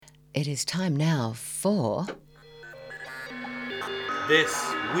It is time now for...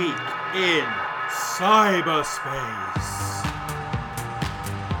 This Week in Cyberspace.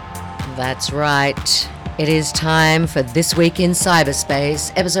 That's right. It is time for This Week in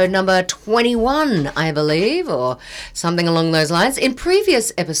Cyberspace, episode number 21, I believe, or something along those lines. In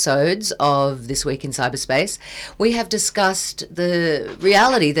previous episodes of This Week in Cyberspace, we have discussed the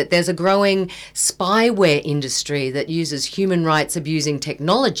reality that there's a growing spyware industry that uses human rights abusing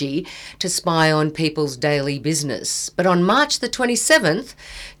technology to spy on people's daily business. But on March the 27th,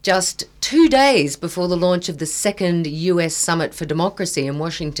 just 2 days before the launch of the second US Summit for Democracy in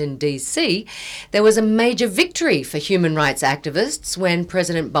Washington, D.C., there was a major victory for human rights activists when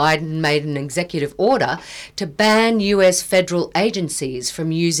President Biden made an executive order to ban US federal agencies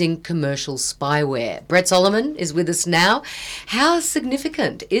from using commercial spyware. Brett Solomon is with us now. How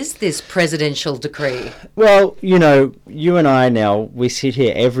significant is this presidential decree? Well, you and I now, we sit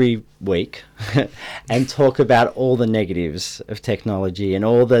here every week and talk about all the negatives of technology and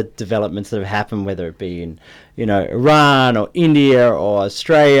all the developments that have happened, whether it be in, Iran or India or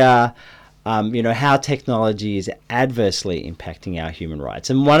Australia, how technology is adversely impacting our human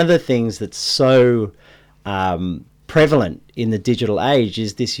rights. And one of the things that's so prevalent in the digital age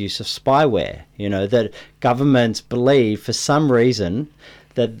is this use of spyware, that governments believe for some reason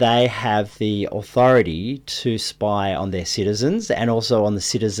that they have the authority to spy on their citizens and also on the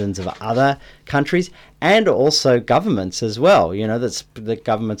citizens of other countries and also governments as well. That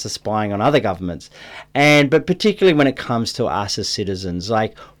governments are spying on other governments. But particularly when it comes to us as citizens,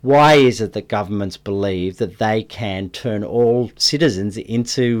 like, why is it that governments believe that they can turn all citizens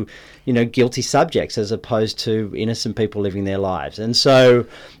into, guilty subjects as opposed to innocent people living their lives? You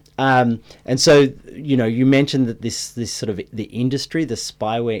mentioned that this sort of the industry, the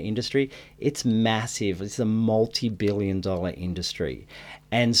spyware industry, it's massive. It's a multi-billion-dollar industry.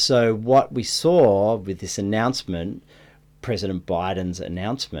 And so what we saw with this announcement, President Biden's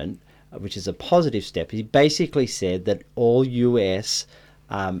announcement, which is a positive step, he basically said that all US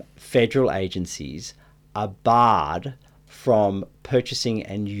federal agencies are barred from purchasing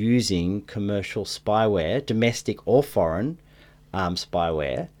and using commercial spyware, domestic or foreign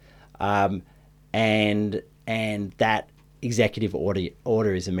spyware. And that executive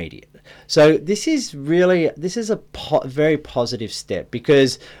order is immediate. So this is a very positive step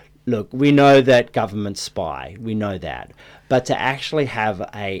because, look, we know that governments spy, we know that, but to actually have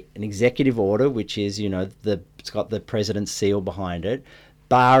an executive order, which is it's got the president's seal behind it,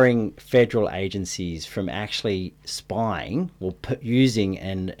 barring federal agencies from actually spying or using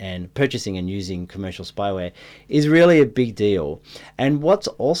and purchasing and using commercial spyware is really a big deal. And what's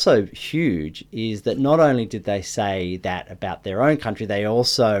also huge is that not only did they say that about their own country, they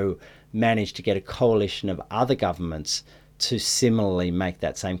also managed to get a coalition of other governments to similarly make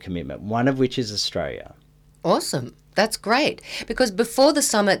that same commitment, one of which is Australia. Awesome. That's great, because before the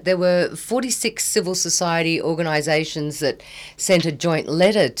summit there were 46 civil society organisations that sent a joint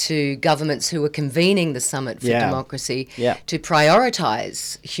letter to governments who were convening the Summit for Democracy to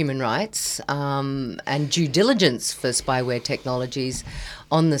prioritise human rights and due diligence for spyware technologies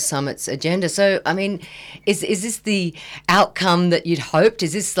on the summit's agenda. So, I mean, is this the outcome that you'd hoped?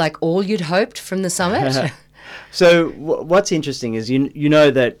 Is this like all you'd hoped from the summit? So what's interesting is you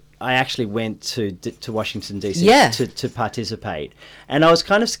know that I actually went to Washington, D.C. to participate. And I was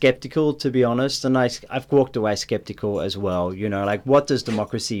kind of skeptical, to be honest, and I've walked away skeptical as well. What does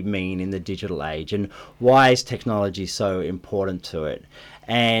democracy mean in the digital age, and why is technology so important to it?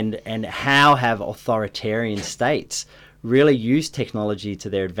 And how have authoritarian states really used technology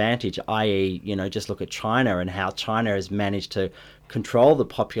to their advantage, i.e., just look at China and how China has managed to control the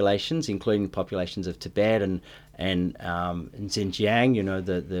populations, including populations of Tibet and Xinjiang,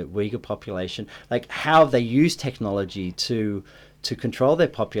 the Uyghur population. Like, how have they used technology to control their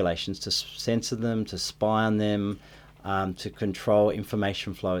populations, to censor them, to spy on them, to control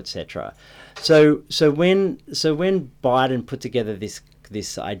information flow, etc. So when Biden put together this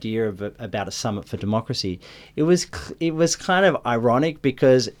idea about a summit for democracy, it was kind of ironic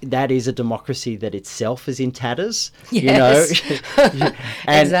because that is a democracy that itself is in tatters. Yes.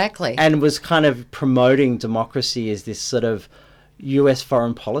 Exactly. And was kind of promoting democracy as this sort of US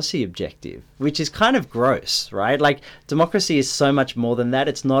foreign policy objective, which is kind of gross, right? Like, democracy is so much more than that.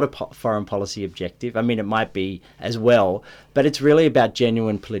 It's not a foreign policy objective. I mean, it might be as well, but it's really about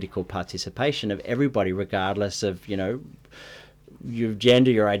genuine political participation of everybody, regardless of, your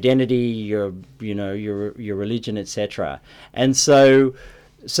gender, your identity, your religion, etc. And so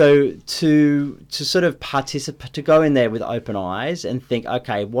So to sort of participate, to go in there with open eyes and think,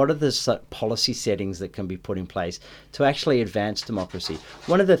 okay, what are the policy settings that can be put in place to actually advance democracy?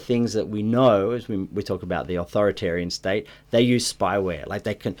 One of the things that we know, as we talk about the authoritarian state, they use spyware. Like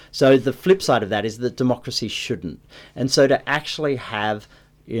they can. So the flip side of that is that democracy shouldn't. And so to actually have,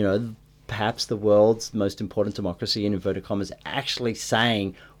 perhaps the world's most important democracy, in inverted commas, actually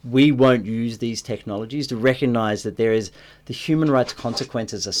saying we won't use these technologies, to recognize that the human rights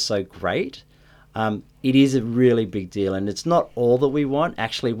consequences are so great. It is a really big deal, and it's not all that we want.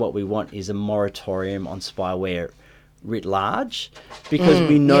 Actually, what we want is a moratorium on spyware writ large, because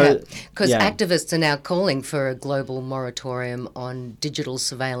we know... Because activists are now calling for a global moratorium on digital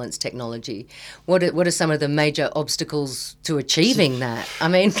surveillance technology. What are some of the major obstacles to achieving that? I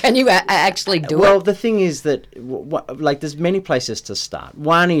mean, can you actually do it? Well, the thing is that, there's many places to start.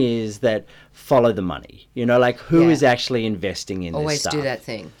 One is that follow the money. Who is actually investing in this stuff? Always do that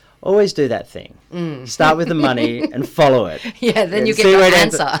thing. Always do that thing. Start with the money and follow it. Yeah, then you get your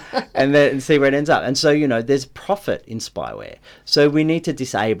answer. And then see where it ends up. And so, there's profit in spyware. So we need to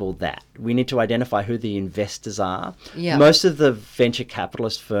disable that. We need to identify who the investors are. Yeah. Most of the venture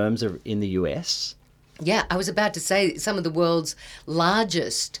capitalist firms are in the US. Yeah, I was about to say some of the world's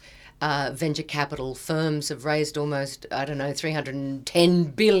largest venture capital firms have raised almost,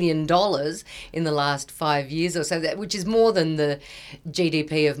 $310 billion in the last 5 years or so, which is more than the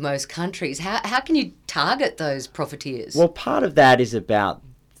GDP of most countries. How can you target those profiteers? Well, part of that is about,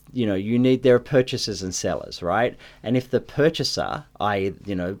 there are purchasers and sellers, right? And if the purchaser, i.e.,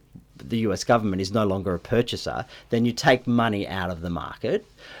 the US government is no longer a purchaser, then you take money out of the market.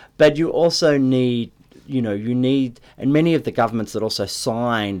 But you also need, and many of the governments that also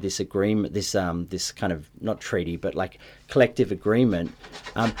signed this agreement, this kind of, not treaty, but like collective agreement,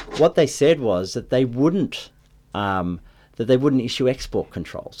 what they said was that they wouldn't issue export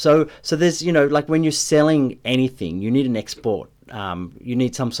control. So there's, when you're selling anything, you need an export. You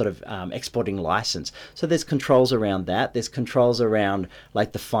need some sort of exporting license. So there's controls around that. There's controls around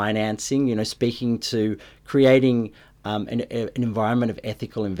like the financing, speaking to creating an environment of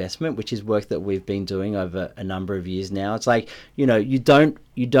ethical investment, which is work that we've been doing over a number of years now. It's like, you don't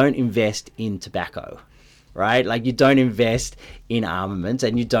invest in tobacco, right? Like you don't invest in armaments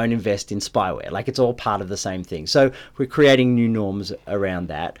and you don't invest in spyware. Like it's all part of the same thing. So we're creating new norms around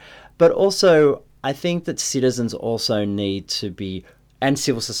that. But also, I think that citizens also need to be, and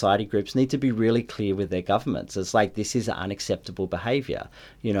civil society groups need to be really clear with their governments. It's like, this is unacceptable behavior.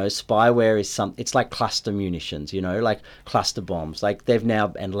 Spyware is it's like cluster munitions, like cluster bombs, and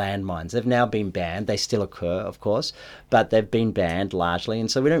landmines. They've now been banned. They still occur, of course, but they've been banned largely. And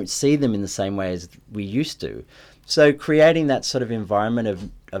so we don't see them in the same way as we used to. So creating that sort of environment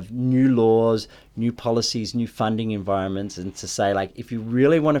of new laws, new policies, new funding environments, and to say, like, if you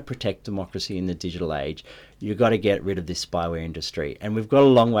really want to protect democracy in the digital age, you've got to get rid of this spyware industry. And we've got a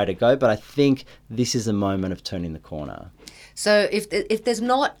long way to go, but I think this is a moment of turning the corner. So if there's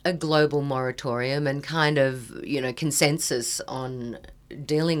not a global moratorium and kind of, consensus on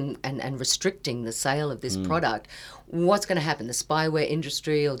dealing and restricting the sale of this product, what's going to happen? The spyware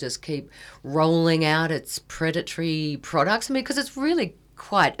industry will just keep rolling out its predatory products? I mean, because it's really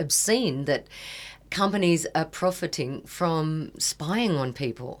quite obscene that companies are profiting from spying on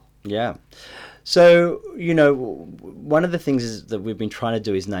people. Yeah. So, one of the things is that we've been trying to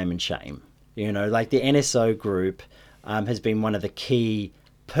do is name and shame. Like the NSO group has been one of the key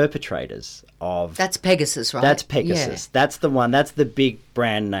perpetrators of... That's Pegasus, right? That's Pegasus. Yeah. That's the one. That's the big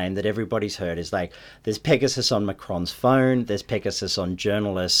brand name that everybody's heard. Is like, there's Pegasus on Macron's phone. There's Pegasus on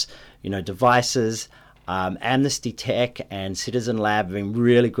journalists, devices. Amnesty Tech and Citizen Lab have been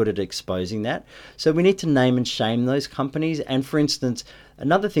really good at exposing that. So we need to name and shame those companies. And for instance,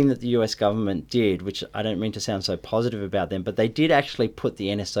 another thing that the US government did, which I don't mean to sound so positive about them, but they did actually put the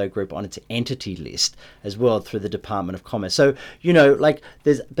NSO group on its entity list as well through the Department of Commerce. So,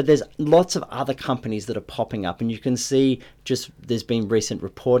 there's lots of other companies that are popping up, and you can see there's been recent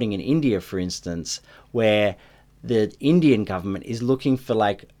reporting in India, for instance, where the Indian government is looking for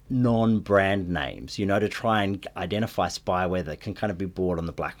like non-brand names, to try and identify spyware that can kind of be bought on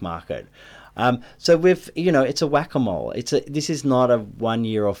the black market. So it's a whack-a-mole. This is not a 1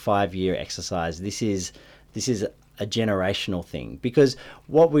 year or 5 year exercise. This is a generational thing, because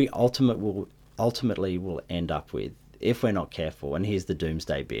what we ultimately will end up with, if we're not careful, and here's the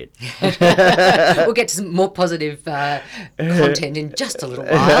doomsday bit. We'll get to some more positive content in just a little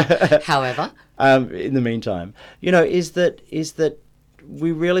while, however. In the meantime, is that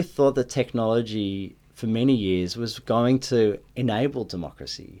we really thought that technology for many years was going to enable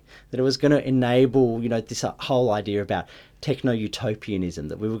democracy, that it was going to enable, this whole idea about techno-utopianism,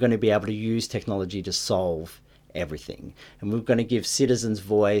 that we were going to be able to use technology to solve everything. And we were going to give citizens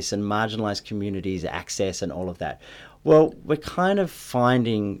voice and marginalized communities access and all of that. Well, we're kind of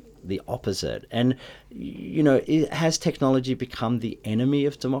finding the opposite. And, has technology become the enemy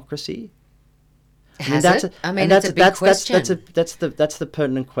of democracy? Has it? I mean, it's a big question. That's the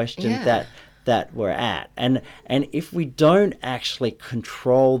pertinent question that we're at. And if we don't actually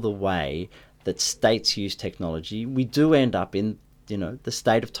control the way that states use technology, we do end up in, the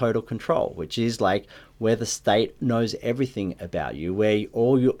state of total control, which is like where the state knows everything about you, where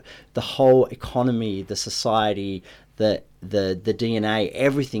the whole economy, the society, the DNA,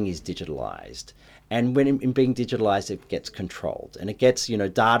 everything is digitalized. And when in being digitalized, it gets controlled, and it gets,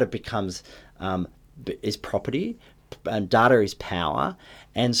 data becomes is property, and data is power.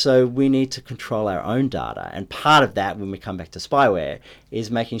 And so we need to control our own data. And part of that, when we come back to spyware, is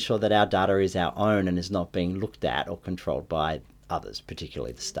making sure that our data is our own and is not being looked at or controlled by others,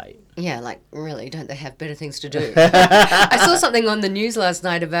 particularly the state. Yeah, like, really, don't they have better things to do? I saw something on the news last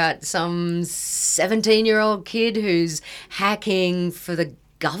night about some 17-year-old kid who's hacking for the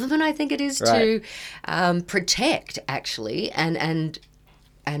government, I think it is, right, to protect, actually, and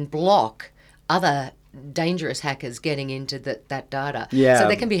block other dangerous hackers getting into that data. Yeah, so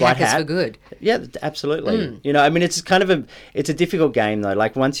they can be hackers for good. Yeah, absolutely. It's kind of it's a difficult game though.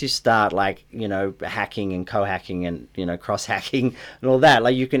 Like once you start hacking and co-hacking and cross-hacking and all that,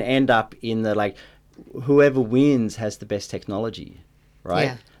 like you can end up in the whoever wins has the best technology.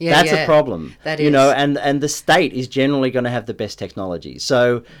 Right? Yeah, that's a problem. That is. And the state is generally going to have the best technology.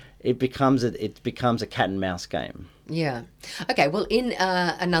 So it becomes a cat and mouse game. Yeah. Okay, well, in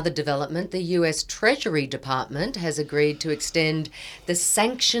another development, the US Treasury Department has agreed to extend the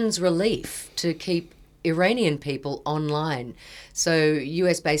sanctions relief to keep Iranian people online. So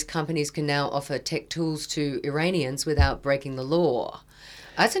US-based companies can now offer tech tools to Iranians without breaking the law.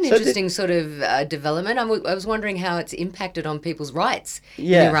 That's an interesting sort of development. I was wondering how it's impacted on people's rights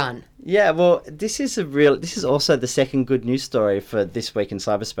in Iran. Yeah, well, this is also the second good news story for this week in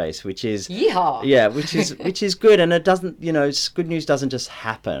cyberspace, which is yeehaw. Yeah, which is good, and it doesn't, good news doesn't just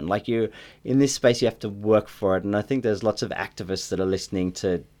happen. Like in this space, you have to work for it, and I think there's lots of activists that are listening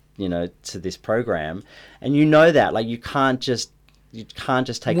to this program, and that you can't just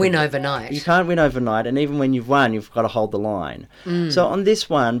win overnight. You can't win overnight, and even when you've won, you've got to hold the line. So on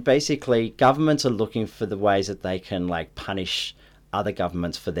this one, basically, governments are looking for the ways that they can punish other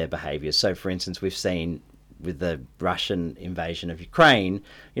governments for their behaviour. So, for instance, we've seen with the Russian invasion of Ukraine,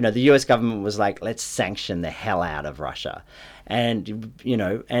 the US government was like, let's sanction the hell out of Russia, and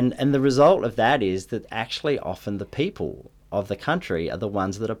and the result of that is that actually often the people of the country are the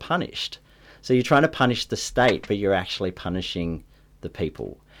ones that are punished. So you're trying to punish the state, but you're actually punishing the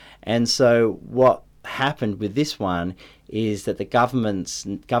people. And so what happened with this one is that the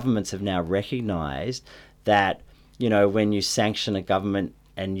governments have now recognized that when you sanction a government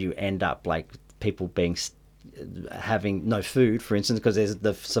and you end up people having no food, for instance, because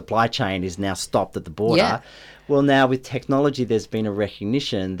the supply chain is now stopped at the border. Well, now with technology, there's been a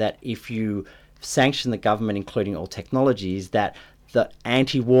recognition that if you sanction the government, including all technologies, that the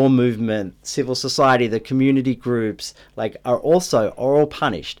anti-war movement, civil society, the community groups, are all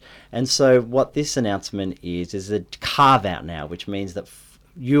punished. And so what this announcement is a carve-out now, which means that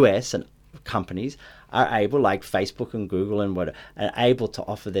US and companies are able, like Facebook and Google and are able to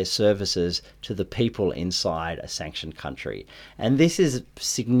offer their services to the people inside a sanctioned country. And this is a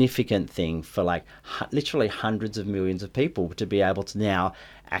significant thing for literally hundreds of millions of people to be able to now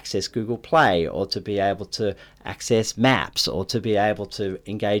access Google Play, or to be able to access maps, or to be able to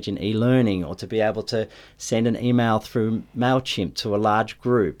engage in e-learning, or to be able to send an email through MailChimp to a large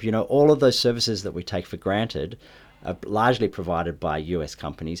group. All of those services that we take for granted are largely provided by US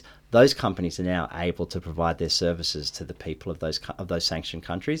companies. Those companies are now able to provide their services to the people of those sanctioned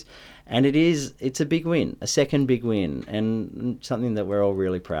countries, and it's a big win, a second big win, and something that we're all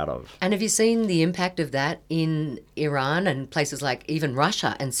really proud of. And have you seen the impact of that in Iran and places like even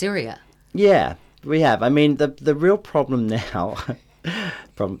Russia and Syria? Yeah, we have. I mean, the real problem now,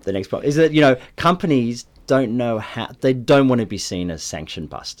 the next problem is that companies don't know how, they don't want to be seen as sanction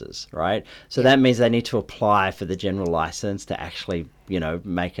busters, right? So that means they need to apply for the general license to actually,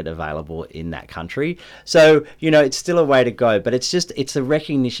 make it available in that country. So, it's still a way to go, but it's a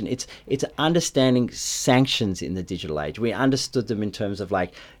recognition. It's understanding sanctions in the digital age. We understood them in terms of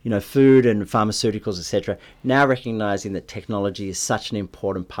food and pharmaceuticals, etc. Now recognizing that technology is such an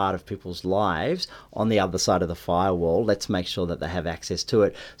important part of people's lives on the other side of the firewall, let's make sure that they have access to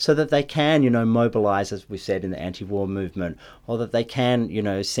it so that they can, mobilize, as we said, in the anti-war movement, or that they can,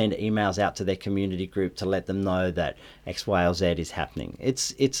 send emails out to their community group to let them know that X, Y, or Z is happening.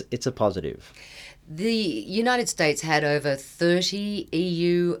 It's a positive. The United States had over 30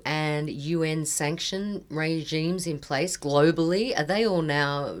 EU and UN sanction regimes in place globally. Are they all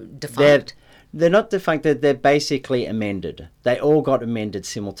now defunct? They're not defunct. They're basically amended. They all got amended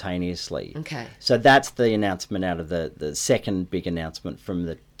simultaneously. Okay. So that's the announcement out of the second big announcement from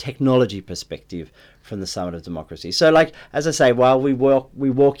the technology perspective from the Summit of Democracy. So, as I say, while we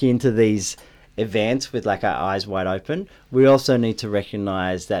walk into these events with our eyes wide open, we also need to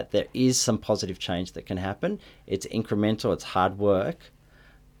recognise that there is some positive change that can happen. It's incremental, it's hard work,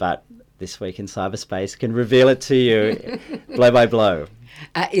 but This Week in Cyberspace can reveal it to you blow by blow.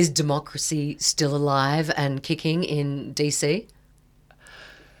 Is democracy still alive and kicking in DC?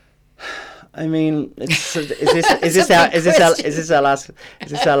 I mean, is this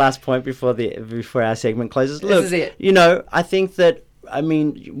our last point before our segment closes? Look, this is it. I think that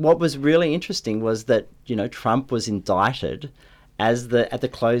what was really interesting was that Trump was indicted at the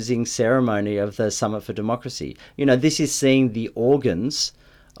closing ceremony of the Summit for Democracy. This is seeing the organs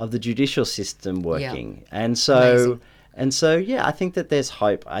of the judicial system working, and so I think that there's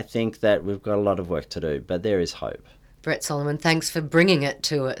hope. I think that we've got a lot of work to do, but there is hope. Brett Solomon, thanks for bringing it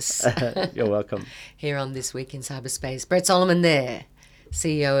to us. You're welcome. Here on This Week in Cyberspace. Brett Solomon there,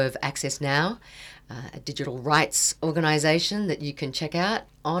 CEO of Access Now, a digital rights organisation that you can check out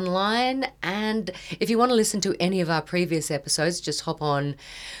online. And if you want to listen to any of our previous episodes, just hop on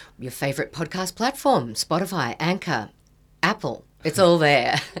your favourite podcast platform, Spotify, Anchor, Apple. It's all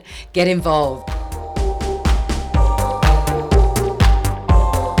there. Get involved.